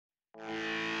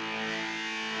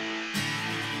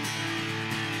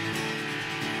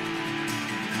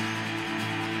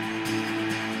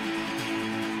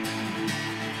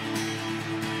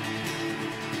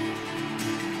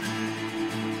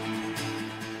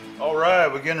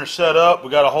Alright, we're getting her set up. We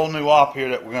got a whole new op here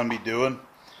that we're going to be doing.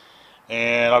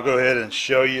 And I'll go ahead and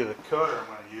show you the cutter I'm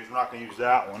going to use. I'm not going to use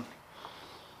that one.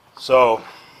 So,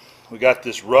 we got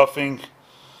this roughing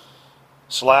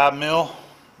slab mill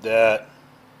that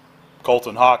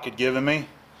Colton Hawk had given me.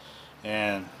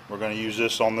 And we're going to use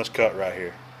this on this cut right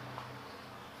here.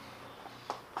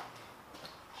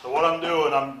 So what I'm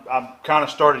doing, I'm kind of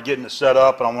started getting it set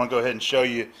up, and I want to go ahead and show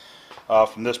you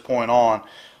from this point on.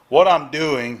 What I'm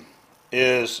doing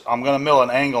is I'm going to mill an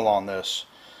angle on this,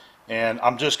 and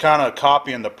I'm just kind of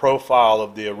copying the profile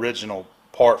of the original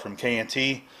part from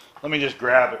K&T. Let me just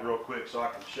grab it real quick so I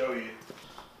can show you.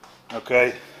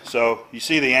 Okay, so you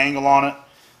see the angle on it.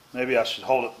 Maybe I should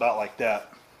hold it about like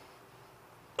that.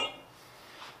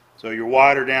 So you're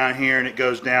wider down here and it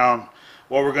goes down.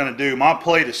 What we're going to do, my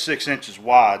plate is 6 inches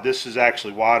wide. This is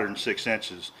actually wider than 6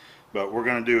 inches, but we're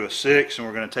going to do a 6 and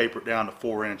we're going to taper it down to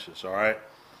 4 inches. All right,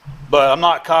 but I'm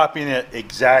not copying it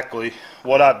exactly.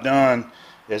 What I've done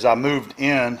is I moved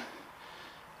in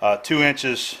 2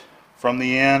 inches from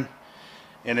the end,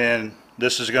 and then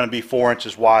this is going to be 4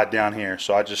 inches wide down here.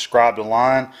 So I just scribed a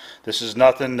line. This is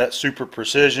nothing that's super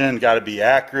precision, got to be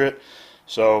accurate.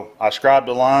 So I scribed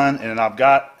a line, and I've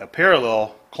got a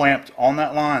parallel clamped on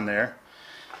that line there.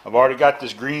 I've already got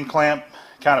this green clamp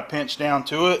kind of pinched down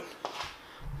to it.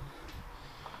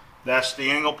 That's the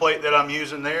angle plate that I'm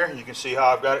using there. You can see how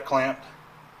I've got it clamped.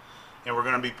 And we're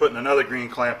going to be putting another green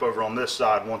clamp over on this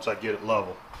side once I get it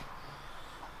level.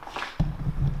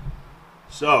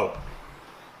 So,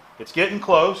 it's getting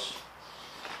close.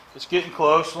 It's getting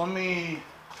close. I'll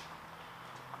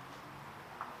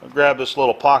grab this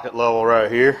little pocket level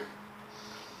right here.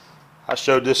 I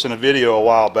showed this in a video a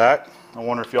while back. I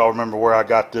wonder if y'all remember where I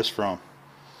got this from.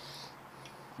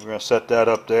 We're going to set that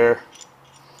up there.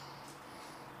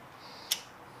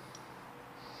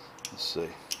 Let's see.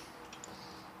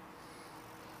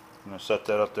 I'm going to set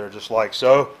that up there just like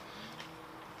so.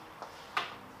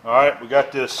 Alright, we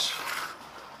got this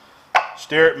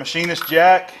Starrett machinist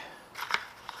jack.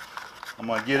 I'm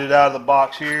going to get it out of the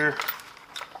box here.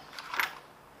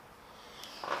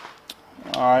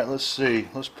 Alright, let's see.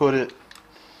 Let's put it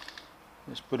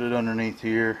underneath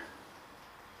here.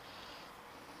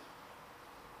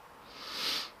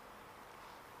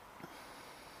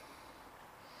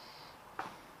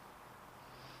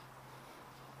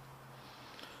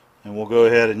 And we'll go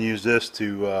ahead and use this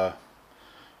to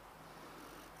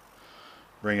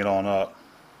bring it on up.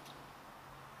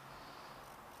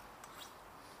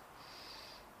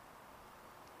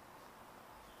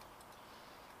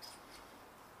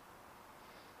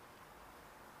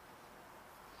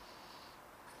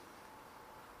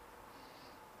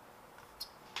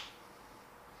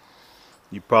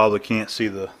 You probably can't see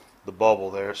the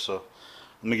bubble there, so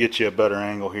let me get you a better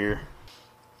angle here.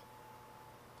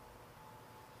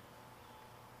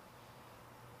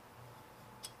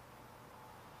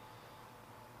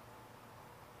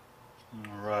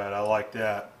 Alright, I like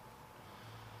that.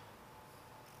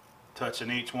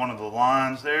 Touching each one of the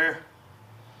lines there.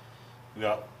 We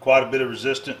got quite a bit of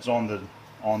resistance on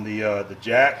the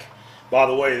jack. By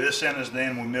the way, this end is the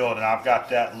end we milled, and I've got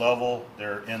that level.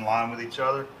 They're in line with each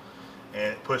other.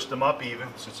 And it pushed them up even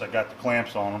since I got the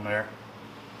clamps on them there.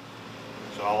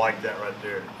 So I like that right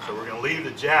there. So we're going to leave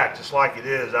the jack just like it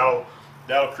is.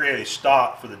 That'll create a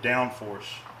stop for the downforce.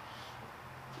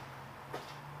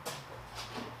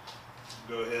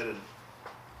 Go ahead and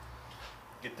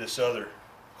get this other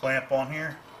clamp on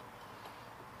here.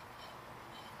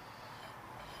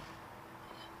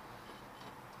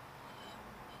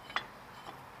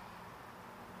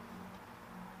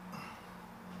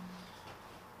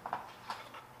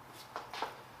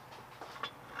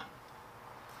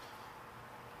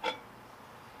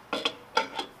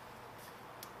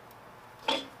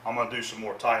 I'm going to do some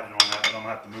more tightening on that, but I'm going to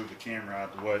have to move the camera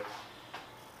out of the way.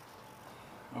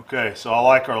 Okay, so I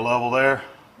like our level there.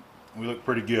 We look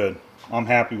pretty good. I'm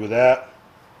happy with that.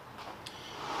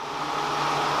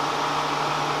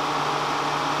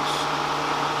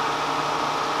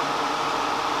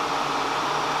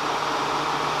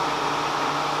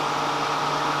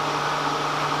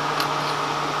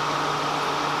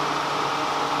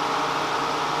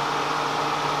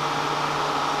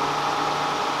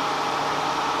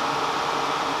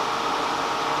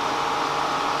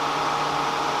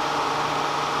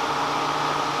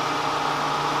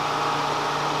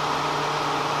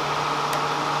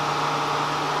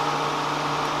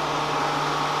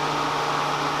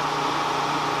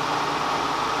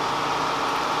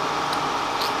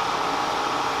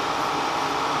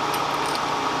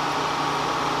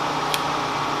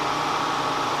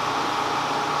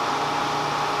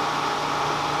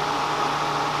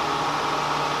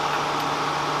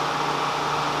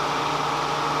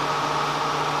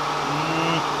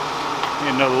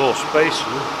 another little spacer.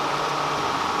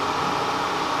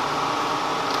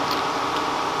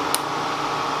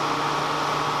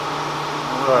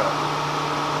 Alright.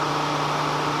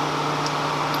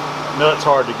 Nut's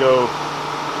hard to go.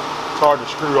 It's hard to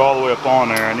screw all the way up on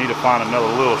there. I need to find another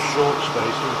little short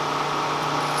spacer.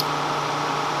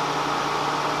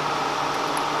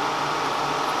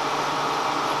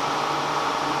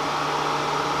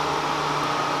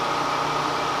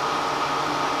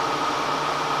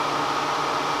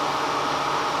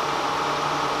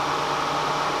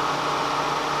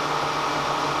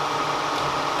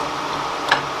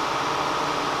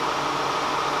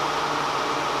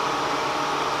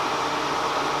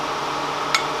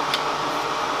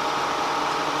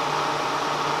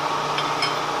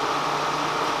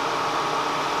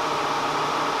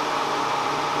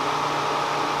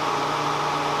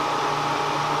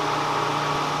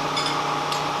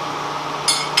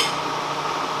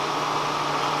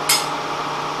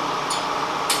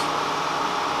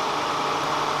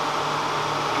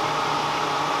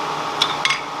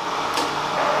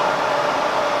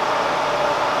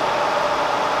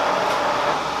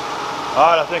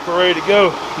 Alright, I think we're ready to go.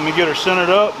 Let me get her centered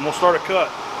up and we'll start a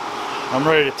cut. I'm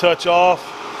ready to touch off.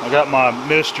 I got my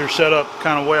mister set up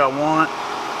kind of the way I want.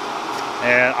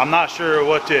 And I'm not sure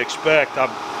what to expect.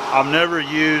 I've never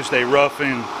used a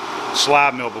roughing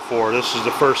slab mill before. This is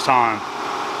the first time.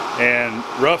 And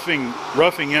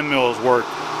roughing end mills work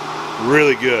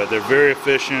really good. They're very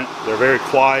efficient. They're very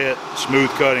quiet,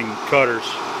 smooth cutting cutters.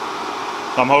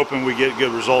 So I'm hoping we get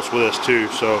good results with this too.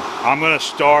 So I'm going to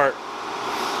start.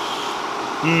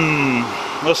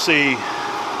 Let's see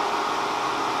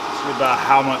about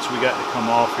how much we got to come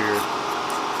off here.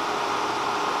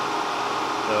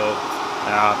 So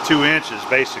 2 inches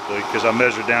basically, because I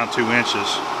measured down 2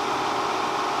 inches.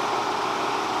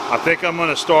 I think I'm going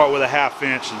to start with a 1/2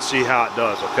 inch and see how it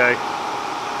does, okay?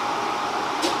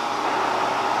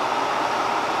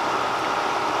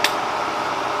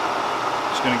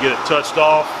 Just going to get it touched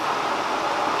off.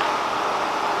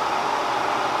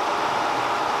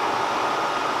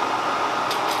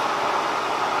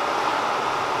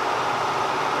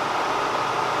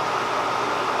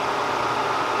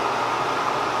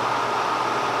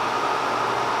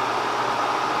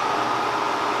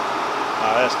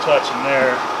 That's touching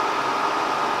there.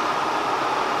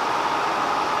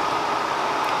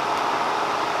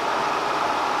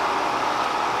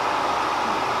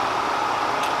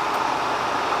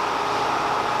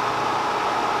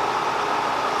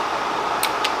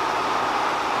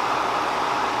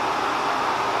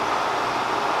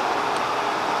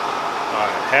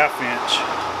 Alright, 1/2 inch.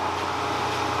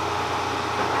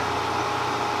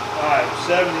 Alright,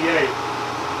 78.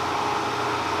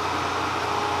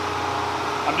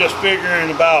 I'm just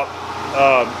figuring about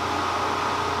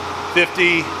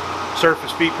 50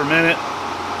 surface feet per minute.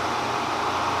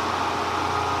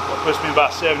 That puts me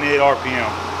about 78 RPM.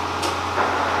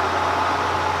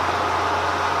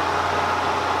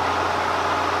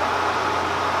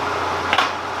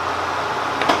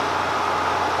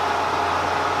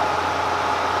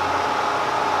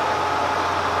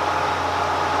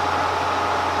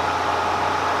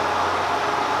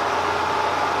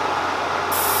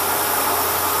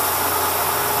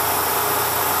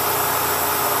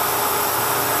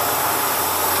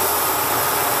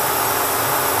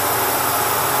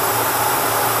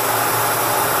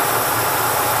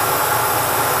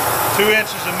 Two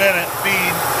inches a minute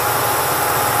feed.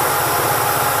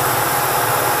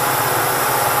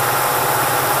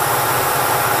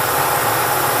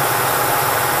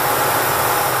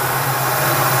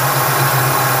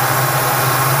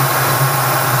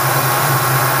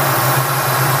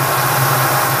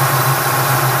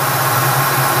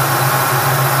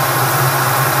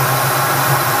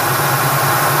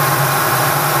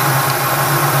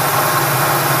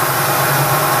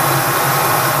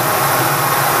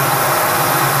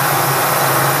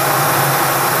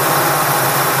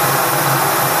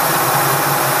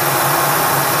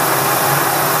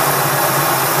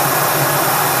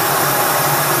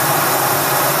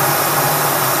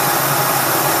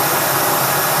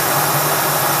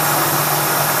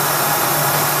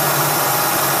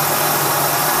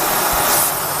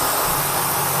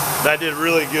 That did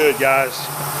really good, guys.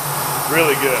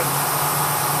 Really good.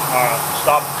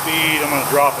 Stop the feed. I'm going to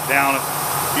drop it down a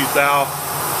few thou.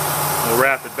 We'll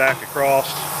wrap it back across.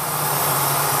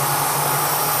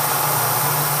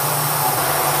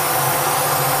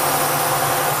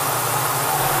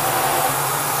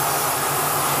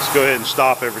 Let's go ahead and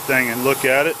stop everything and look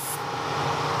at it.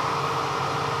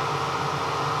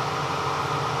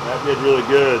 That did really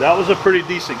good. That was a pretty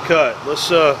decent cut. Let's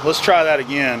try that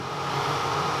again.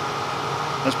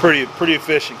 That's pretty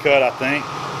efficient cut, I think.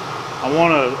 I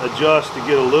want to adjust to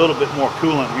get a little bit more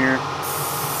coolant here.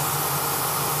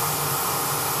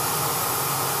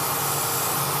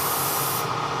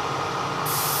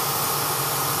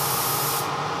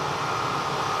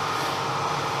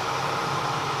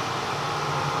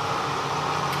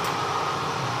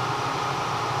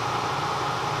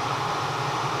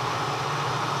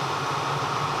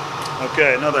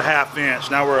 Okay, another 1/2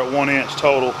 inch. Now we're at 1 inch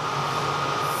total.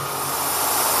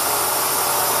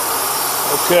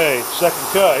 Okay, second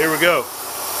cut. Here we go.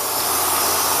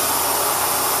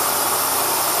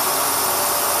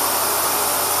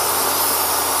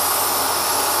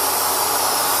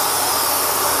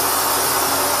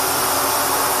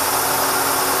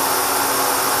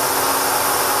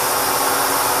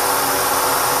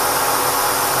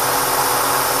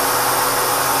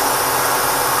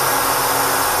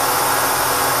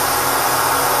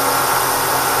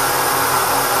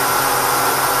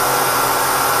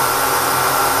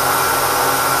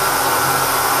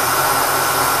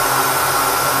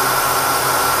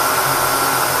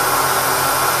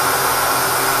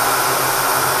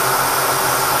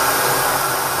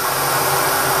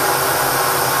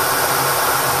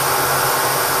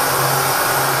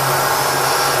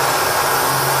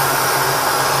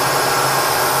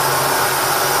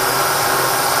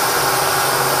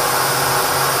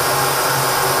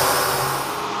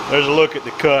 There's a look at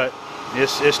the cut.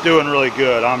 It's doing really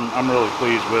good. I'm really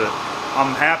pleased with it.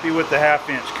 I'm happy with the 1/2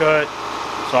 inch cut,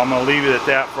 so I'm going to leave it at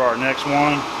that for our next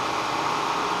one.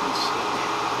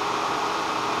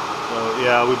 So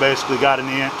yeah, we basically got 1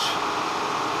 inch.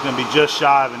 It's going to be just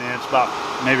shy of 1 inch,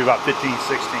 maybe about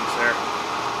 15/16 there.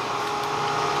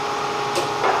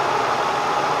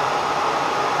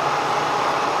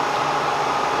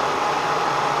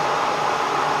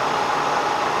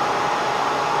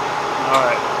 All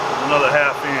right, another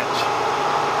 1/2 inch.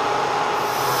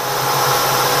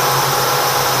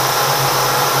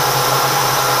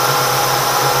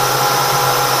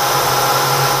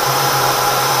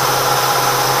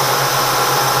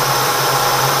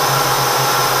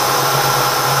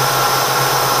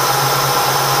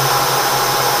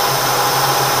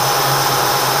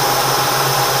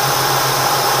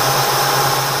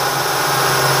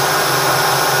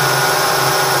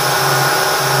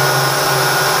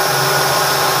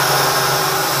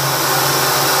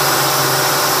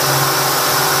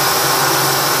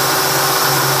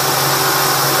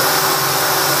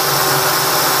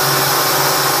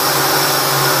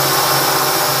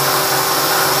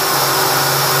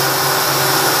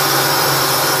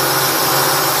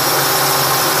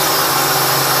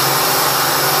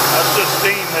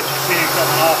 Steam that you're seeing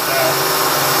coming off now.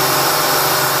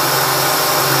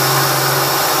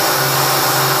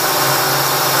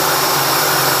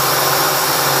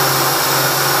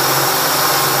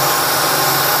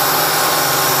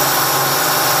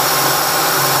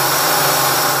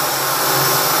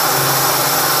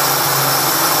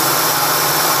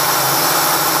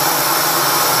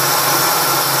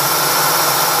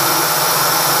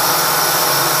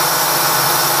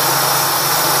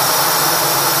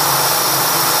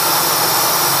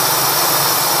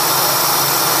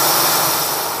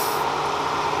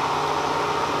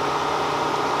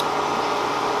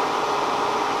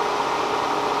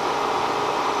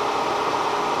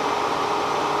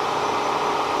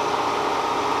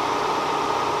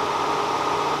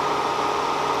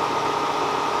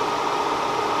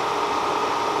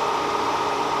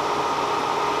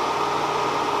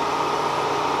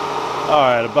 All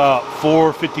right, about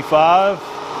 4:55.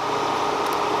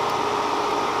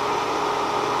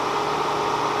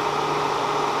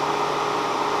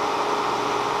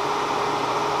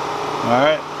 All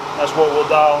right, that's what we'll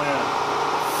dial in.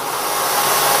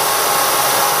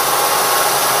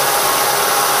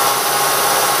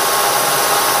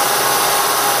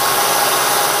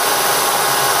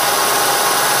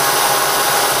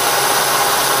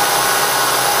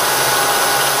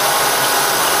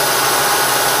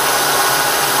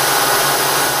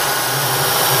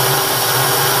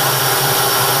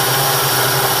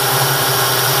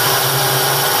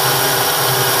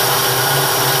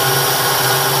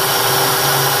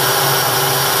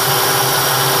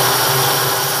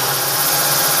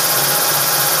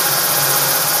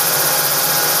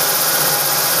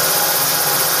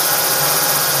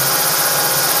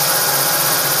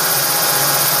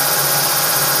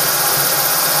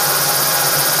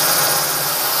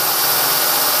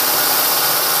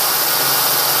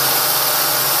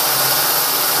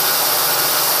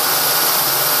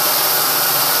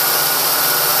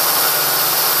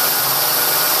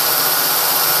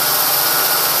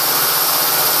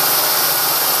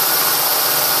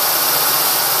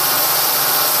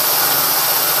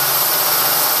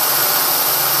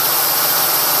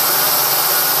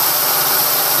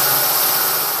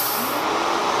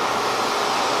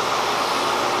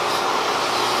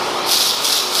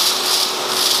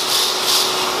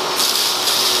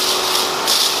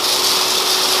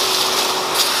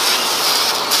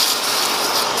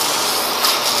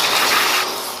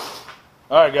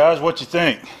 Alright guys, what you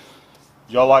think?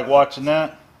 Y'all like watching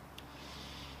that?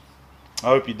 I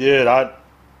hope you did. I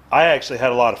actually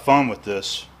had a lot of fun with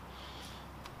this.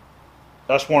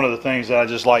 That's one of the things that I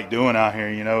just like doing out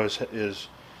here, you know, is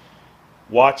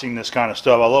watching this kind of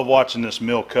stuff. I love watching this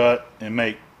mill cut and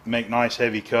make nice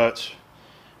heavy cuts,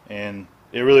 and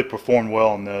it really performed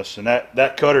well in this. And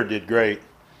that cutter did great.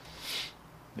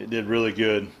 It did really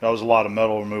good. That was a lot of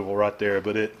metal removal right there,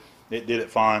 but it did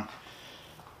it fine.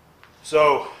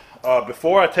 So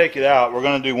before I take it out, we're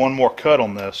going to do one more cut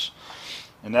on this,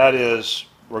 and that is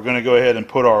we're going to go ahead and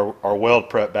put our weld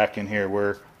prep back in here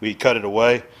where we cut it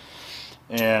away.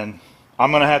 And I'm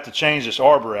going to have to change this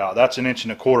arbor out. That's 1.25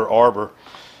 inch arbor.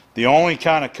 The only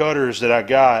kind of cutters that I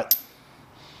got,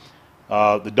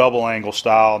 the double angle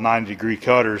style 90-degree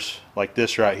cutters like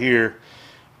this right here,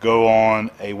 go on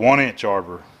a 1-inch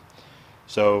arbor.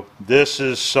 So this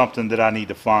is something that I need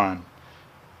to find.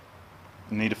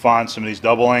 I need to find some of these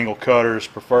double angle cutters,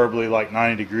 preferably like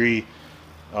 90-degree,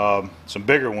 some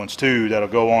bigger ones too, that'll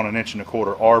go on 1.25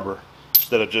 inch arbor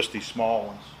instead of just these small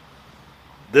ones.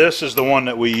 This is the one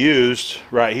that we used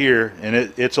right here, and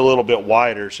it's a little bit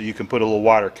wider, so you can put a little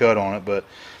wider cut on it, but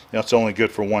that's only good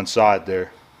for one side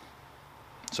there,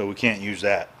 so we can't use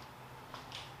that.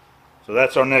 So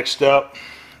that's our next step,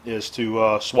 is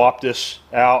to swap this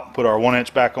out, put our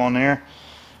 1-inch back on there,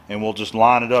 and we'll just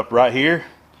line it up right here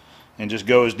and just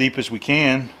go as deep as we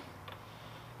can,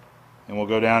 and we'll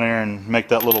go down there and make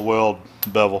that little weld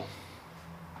bevel.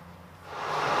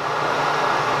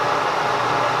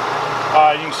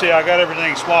 You can see I got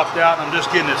everything swapped out, and I'm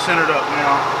just getting it centered up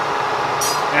now,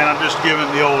 and I'm just giving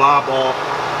it the old eyeball.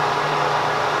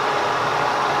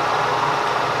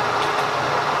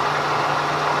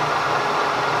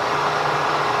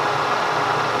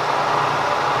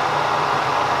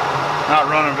 Not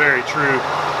running very true.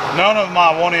 None of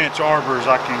my 1-inch arbors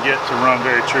I can get to run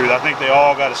very true. I think they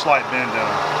all got a slight bend in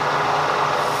them.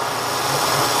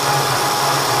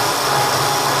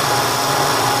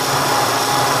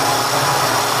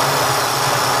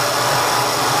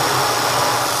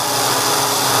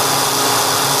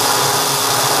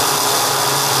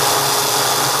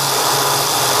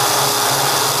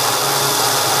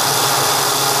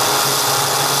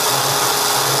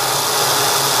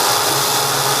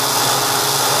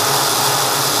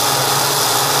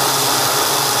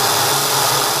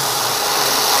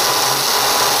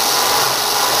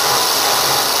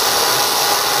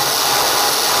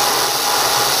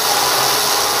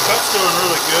 Doing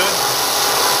really good.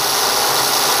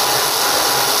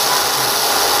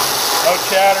 No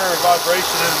chatter or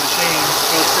vibration in the machine.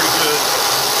 Feels pretty good.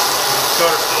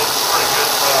 Cutter feels pretty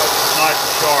good. It's nice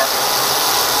and sharp.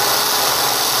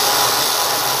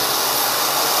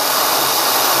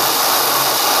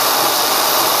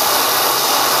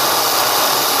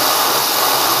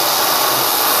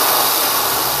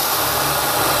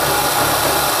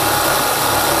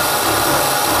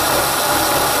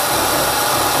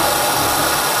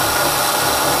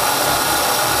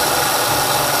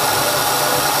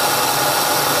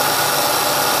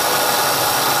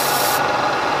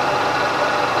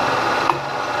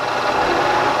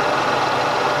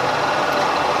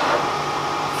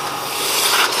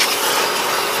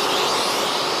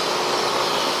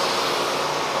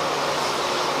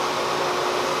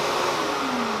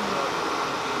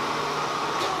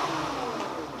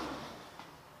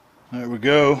 There we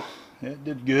go. It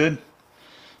did good.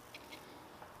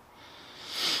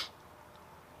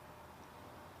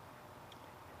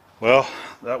 Well,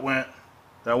 that went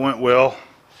well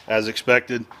as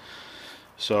expected.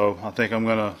 So I think I'm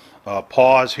gonna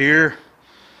pause here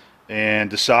and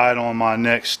decide on my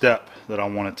next step that I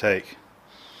want to take.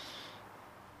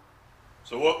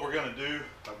 So what we're gonna do,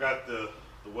 I've got the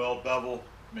weld bevel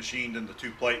machined into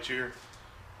 2 plates here.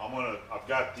 I've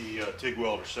got the TIG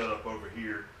welder set up over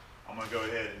here. I'm going to go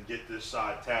ahead and get this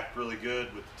side tacked really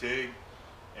good with the TIG,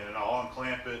 and then I'll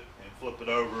unclamp it and flip it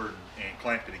over and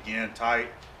clamp it again tight,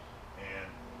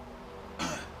 and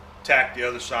tack the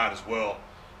other side as well,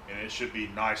 and it should be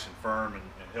nice and firm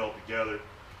and held together.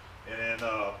 And then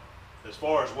as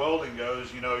far as welding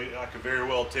goes, you know, I could very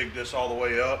well TIG this all the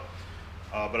way up,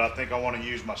 but I think I want to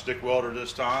use my stick welder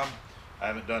this time. I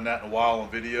haven't done that in a while on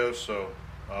video, so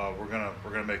we're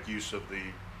gonna make use of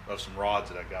some rods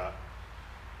that I got.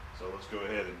 So let's go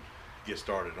ahead and get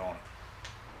started on it.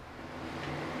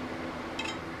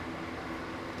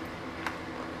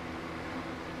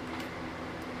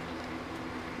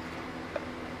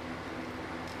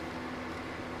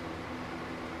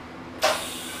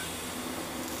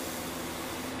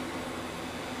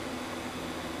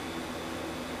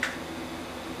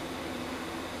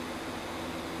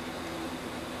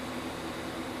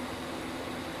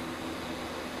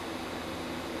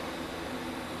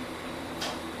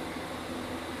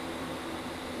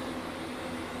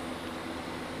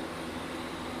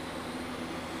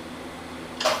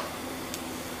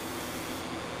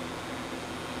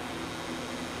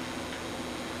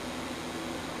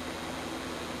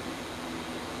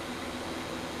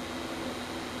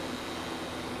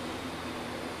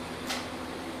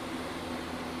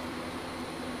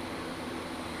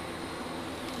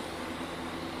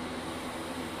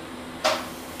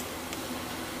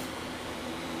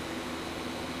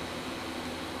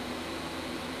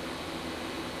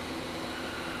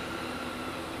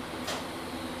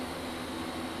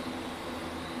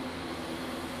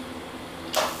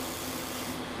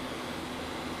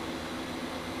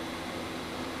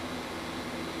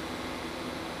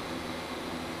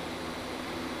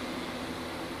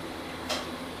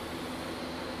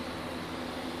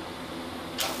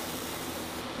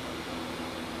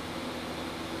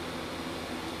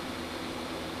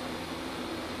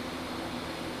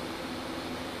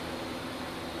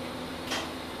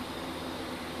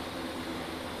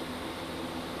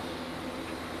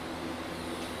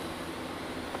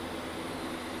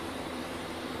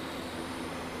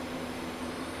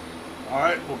 All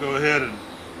right, we'll go ahead and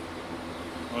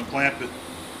unclamp it,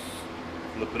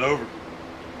 flip it over.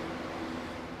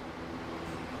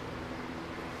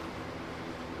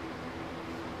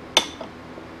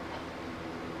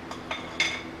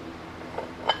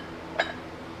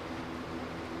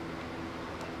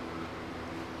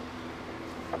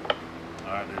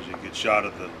 All right, there's a good shot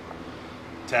of the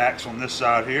tacks on this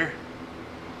side here.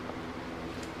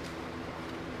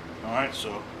 All right,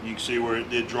 so you can see where it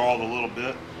did draw a little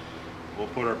bit. We'll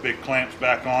put our big clamps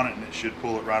back on it and it should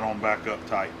pull it right on back up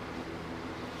tight.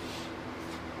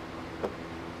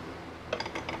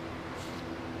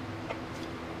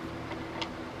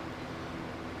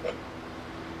 There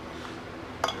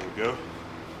we go.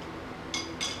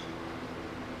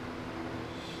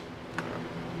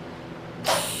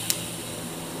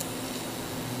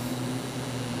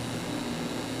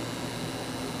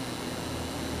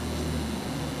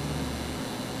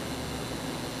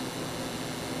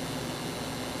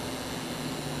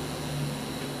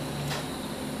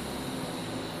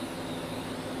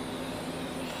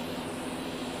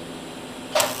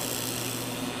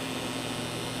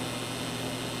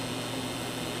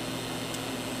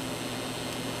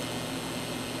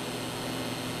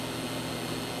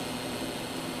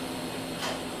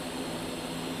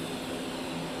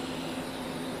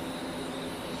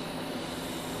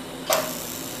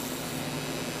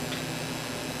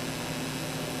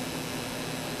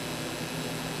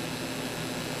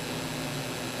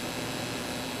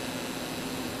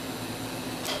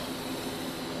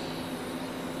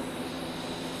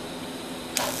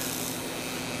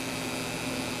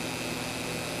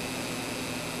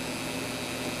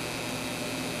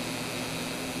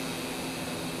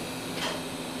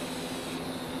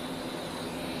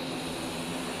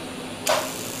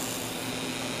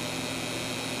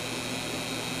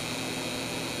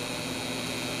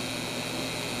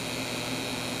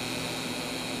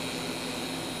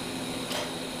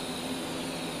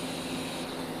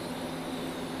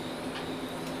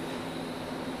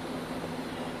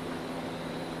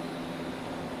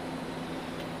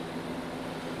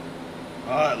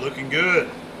 Alright, looking good.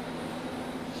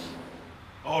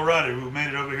 Alrighty, we made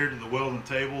it over here to the welding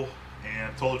table,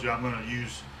 and I told you I'm going to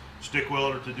use stick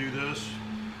welder to do this,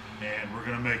 and we're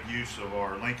going to make use of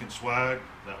our Lincoln swag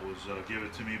that was given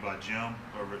to me by Jim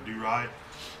over at Do Right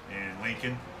and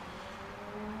Lincoln.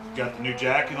 Got the new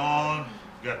jacket on,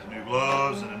 got the new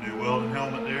gloves and a new welding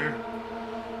helmet there,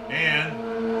 and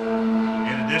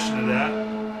in addition to that,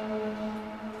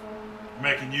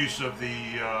 making use of the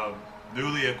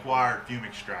newly acquired fume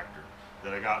extractor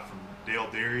that I got from Dale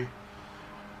Dairy.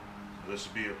 This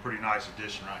would be a pretty nice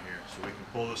addition right here. So we can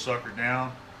pull this sucker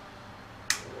down,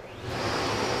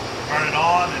 turn it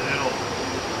on, and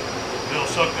it'll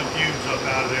suck them fumes up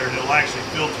out of there, and it'll actually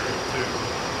filter it too.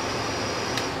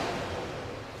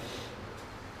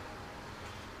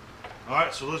 All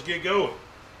right, so let's get going.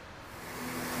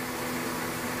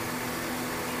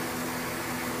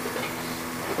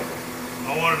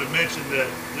 I wanted to mention that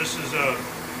this is a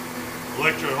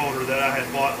electrode holder that I had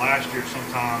bought last year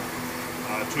sometime,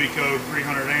 Tweco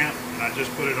 300 amp, and I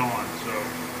just put it on, so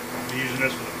I'm using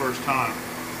this for the first time.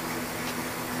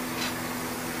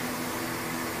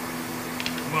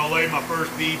 I'm going to lay my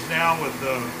first beads down with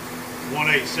the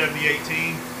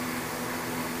 1/8-70/18,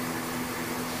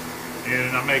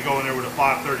 and I may go in there with a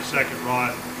 5/32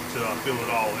 rod until I fill it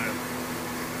all in.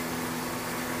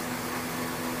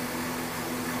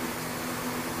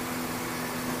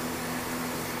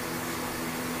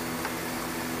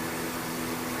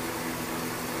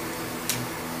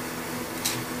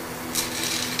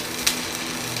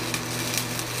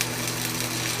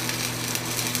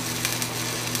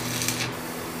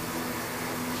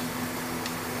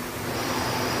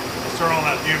 Turn on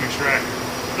that fume extractor.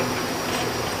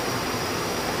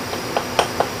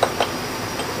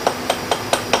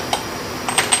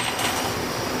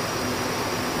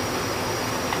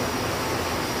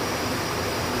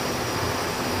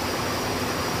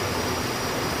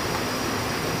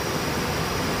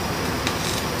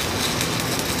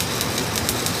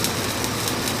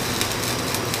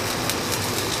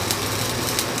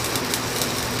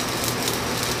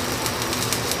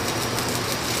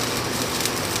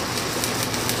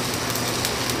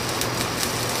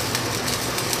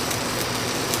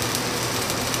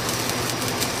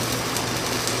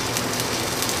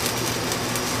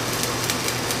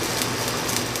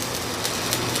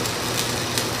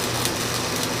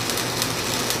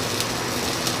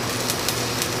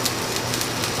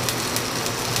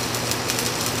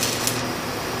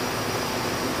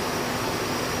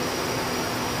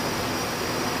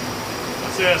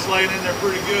 Yeah, it's laying in there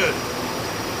pretty good.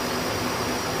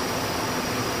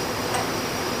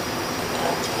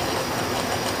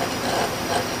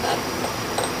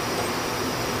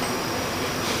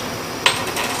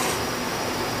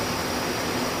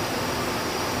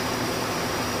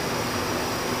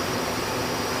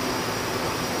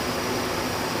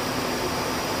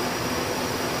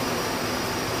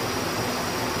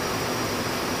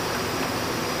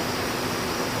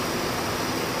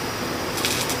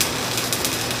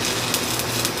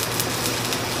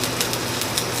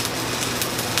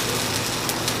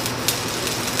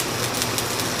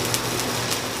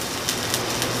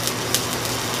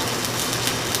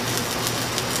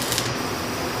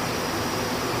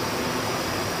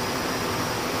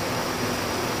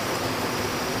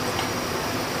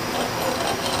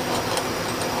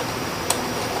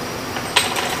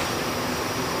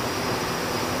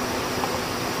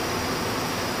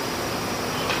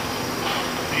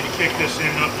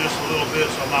 just a little bit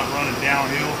so I'm not running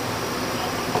downhill.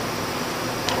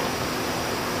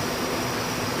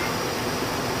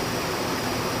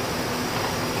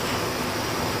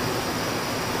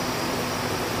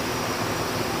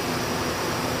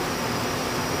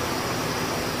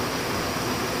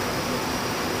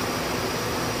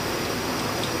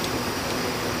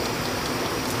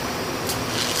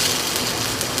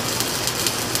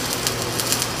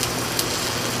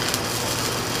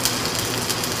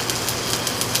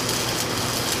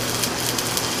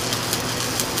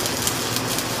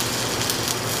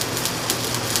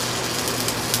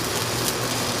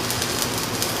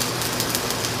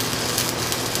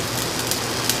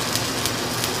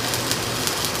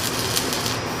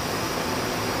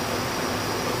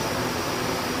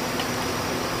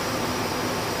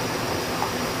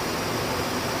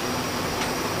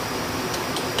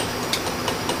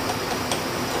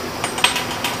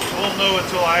 Know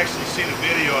until I actually see the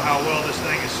video how well this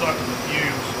thing is sucking the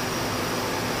fumes.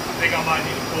 I think I might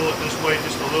need to pull it this way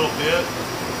just a little bit,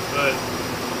 but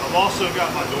I've also got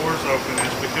my doors open.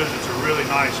 It's because it's a really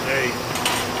nice day.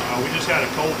 We just had a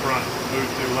cold front move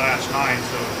through last night,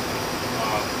 so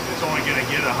it's only going to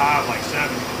get a high of like 70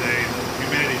 today, and the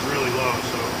humidity is really low,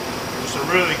 so it's a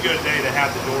really good day to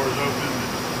have the doors open,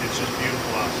 and it's just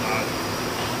beautiful outside.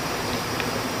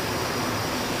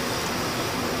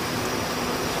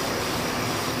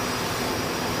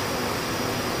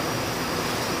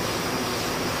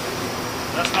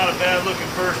 That's not a bad looking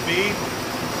first bead.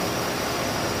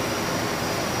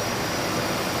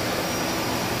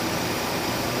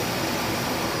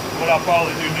 What I'll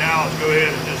probably do now is go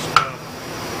ahead and just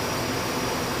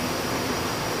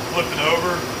flip it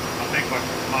over. I think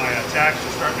my tacks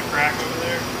are starting to crack over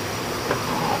there.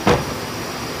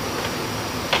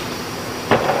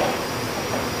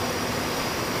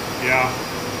 Yeah,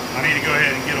 I need to go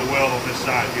ahead and get a weld on this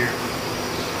side here.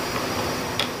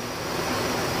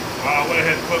 I went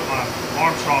ahead and put my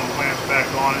Armstrong clamps back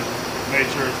on it, made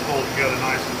sure it's pulled together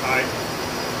nice and tight.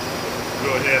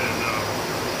 Go ahead and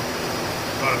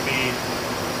cut a bead.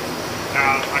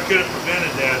 Now, I could have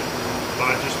prevented that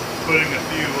by just putting a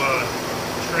few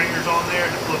stringers on there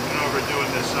and flipping over and doing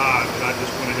this side, but I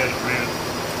just went ahead and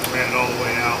ran it all the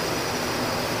way out.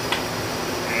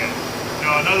 And you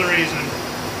know, another reason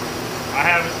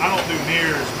I don't do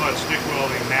near as much stick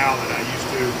welding now that I used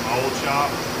to in my old shop.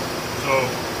 So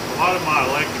a lot of my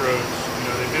electrodes, you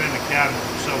know, they've been in the cabinet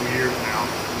for several years now,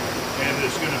 and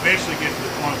it's going to eventually get to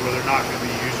the point where they're not going to be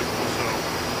usable. So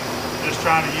just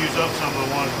trying to use up some of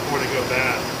the ones before they go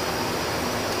bad.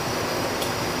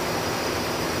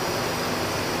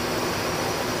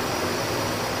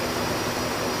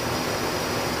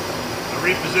 I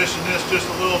repositioned this just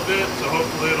a little bit, so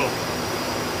hopefully it'll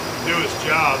do its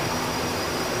job.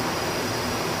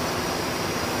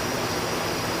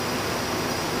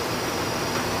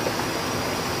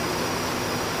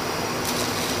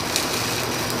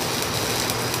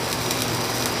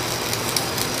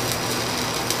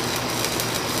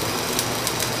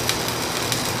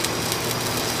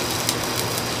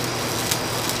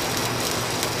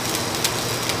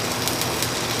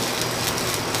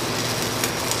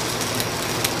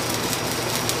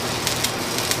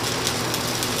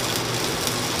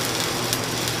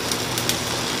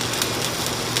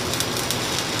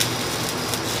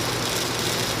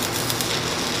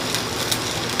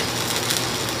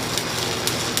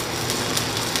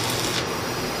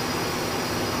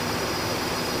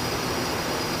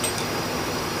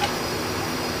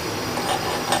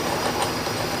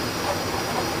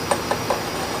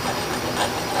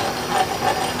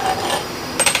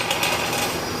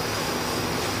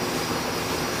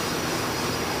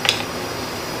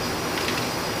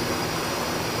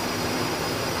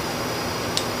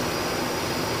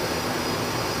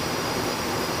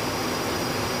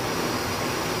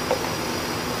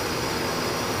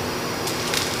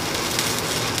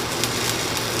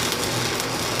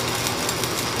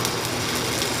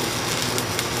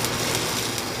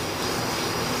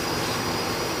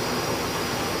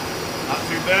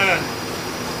 Bad.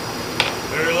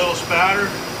 Very little spatter.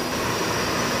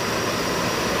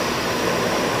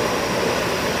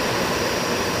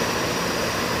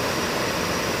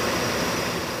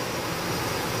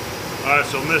 Alright,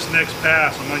 so on this next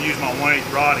pass I'm going to use my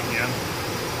 1/8 rod again.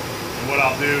 And what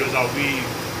I'll do is I'll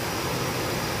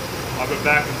go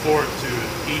back and forth to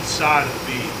each side of the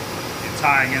bead and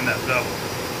tying in that bevel.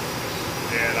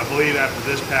 And I believe after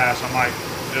this pass I might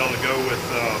be able to go with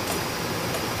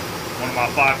one of my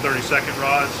 5/32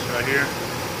 rods right here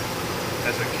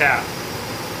as a cap.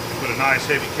 Put a nice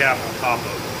heavy cap on top of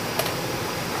it.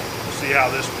 We'll see how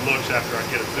this one looks after I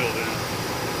get it filled in.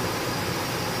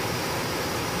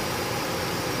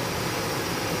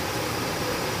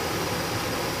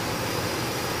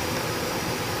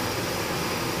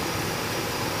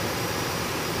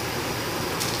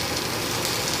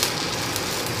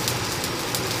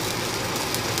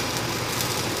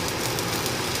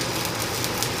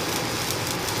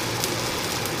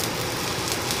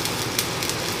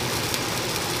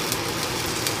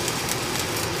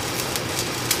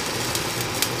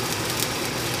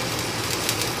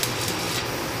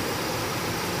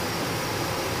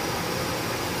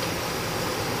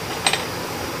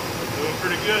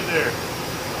 pretty good there.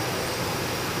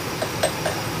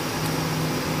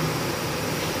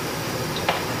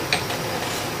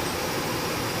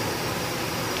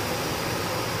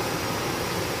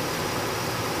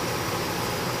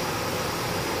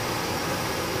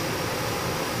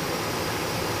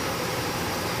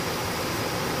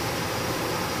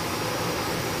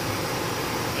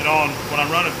 And when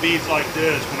I'm running beads like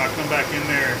this, when I come back in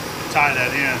there to tie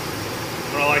that in,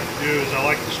 what I like to do is I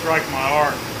like to strike my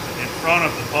arc in front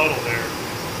of the puddle there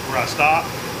where I stop,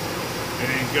 and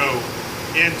then go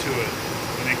into it,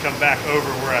 and then come back over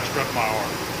where I struck my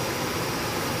arc.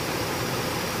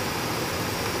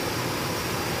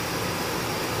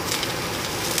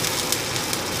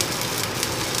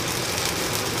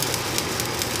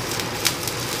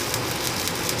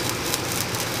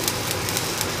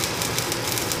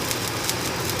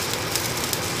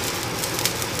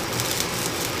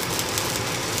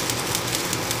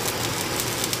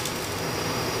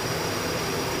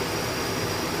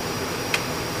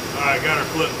 Alright, got her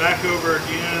flipped back over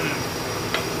again,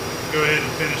 and go ahead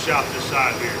and finish out this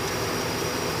side here.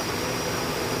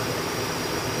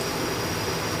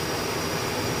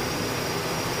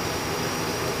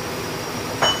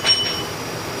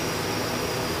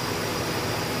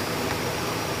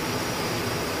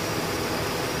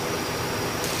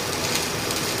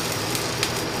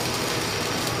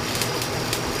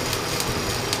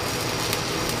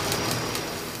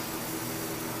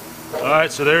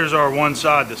 Alright, so there's our one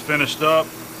side that's finished up.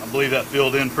 I believe that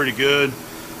filled in pretty good.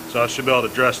 So I should be able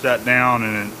to dress that down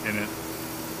and it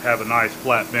have a nice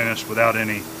flat finish without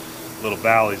any little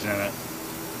valleys in it,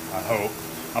 I hope.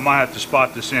 I might have to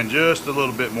spot this in just a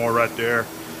little bit more right there.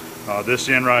 This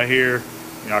end right here,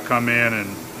 you know, I come in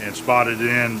and spot it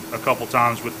in a couple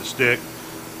times with the stick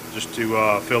just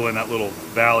to fill in that little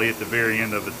valley at the very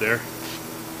end of it there.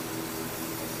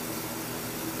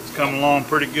 It's coming along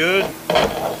pretty good.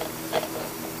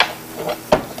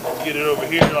 Get it over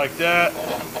here like that,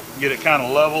 get it kind of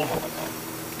level,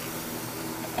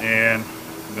 and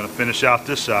I'm going to finish out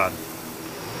this side.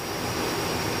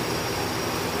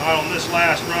 Alright, on this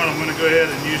last run I'm going to go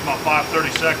ahead and use my 5/32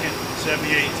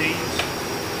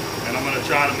 70/18s, and I'm going to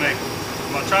try to make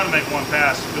one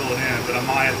pass to fill it in, but I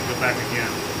might have to go back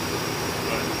again.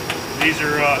 But these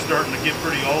are starting to get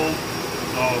pretty old,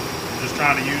 so I'm just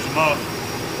trying to use them up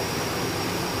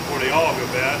before they all go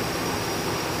bad.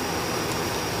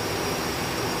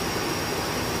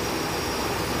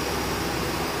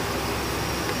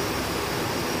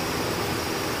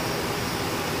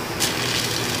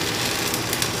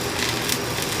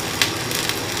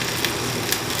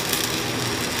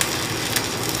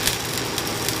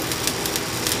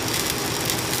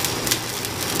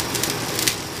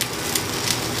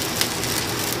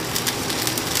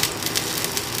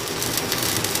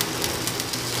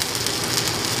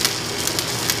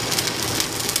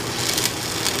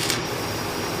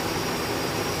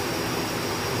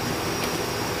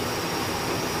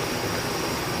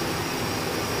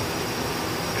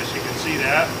 See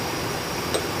that?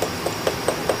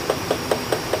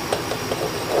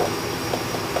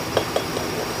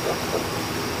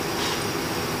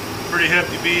 Pretty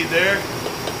hefty bead there,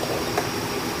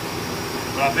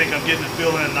 but I think I'm getting it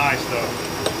filled in nice though.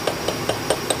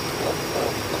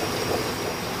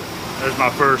 There's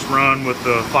my first run with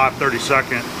the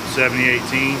 5/32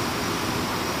 70/18.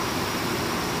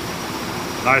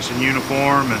 Nice and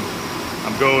uniform, and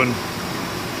I'm going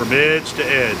from edge to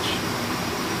edge.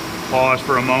 Pause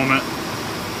for a moment,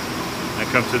 and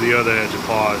come to the other edge and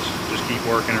pause. Just keep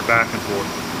working her back and forth.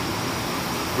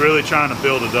 Really trying to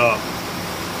build it up.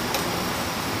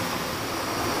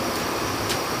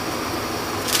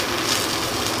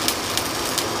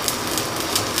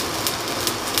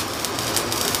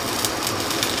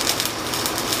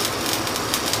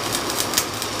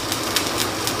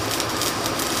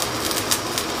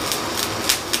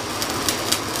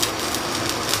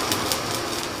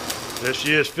 There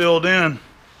she is, filled in.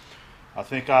 I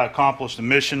think I accomplished the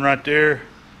mission right there.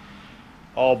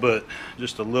 All but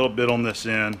just a little bit on this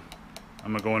end.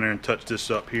 I'm gonna go in there and touch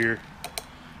this up here,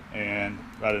 and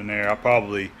right in there. I'll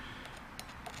probably,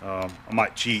 I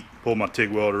might cheat, pull my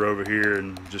TIG welder over here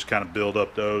and just kind of build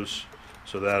up those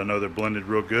so that I know they're blended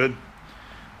real good.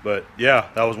 But yeah,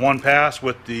 that was one pass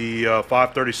with the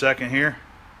 5/32 here,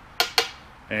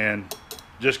 and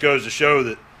just goes to show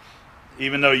that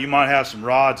even though you might have some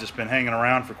rods that's been hanging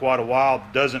around for quite a while,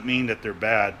 doesn't mean that they're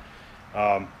bad.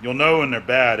 You'll know when they're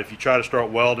bad if you try to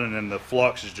start welding and the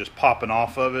flux is just popping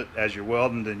off of it as you're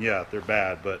welding, then yeah, they're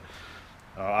bad. But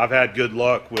I've had good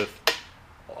luck with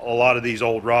a lot of these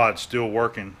old rods still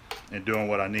working and doing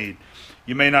what I need.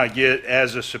 you may not get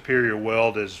as a superior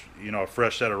weld as, you know, a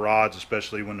fresh set of rods,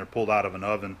 especially when they're pulled out of an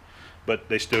oven, but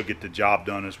they still get the job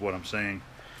done is what I'm saying.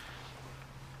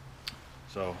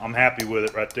 So I'm happy with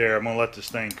it right there. I'm gonna let this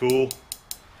thing cool,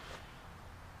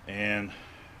 and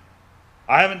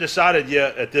I haven't decided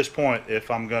yet at this point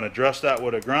if I'm gonna dress that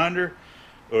with a grinder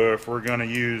or if we're gonna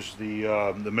use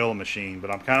the milling machine,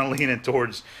 but I'm kind of leaning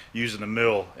towards using the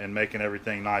mill and making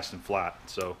everything nice and flat.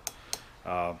 So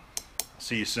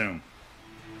see you soon.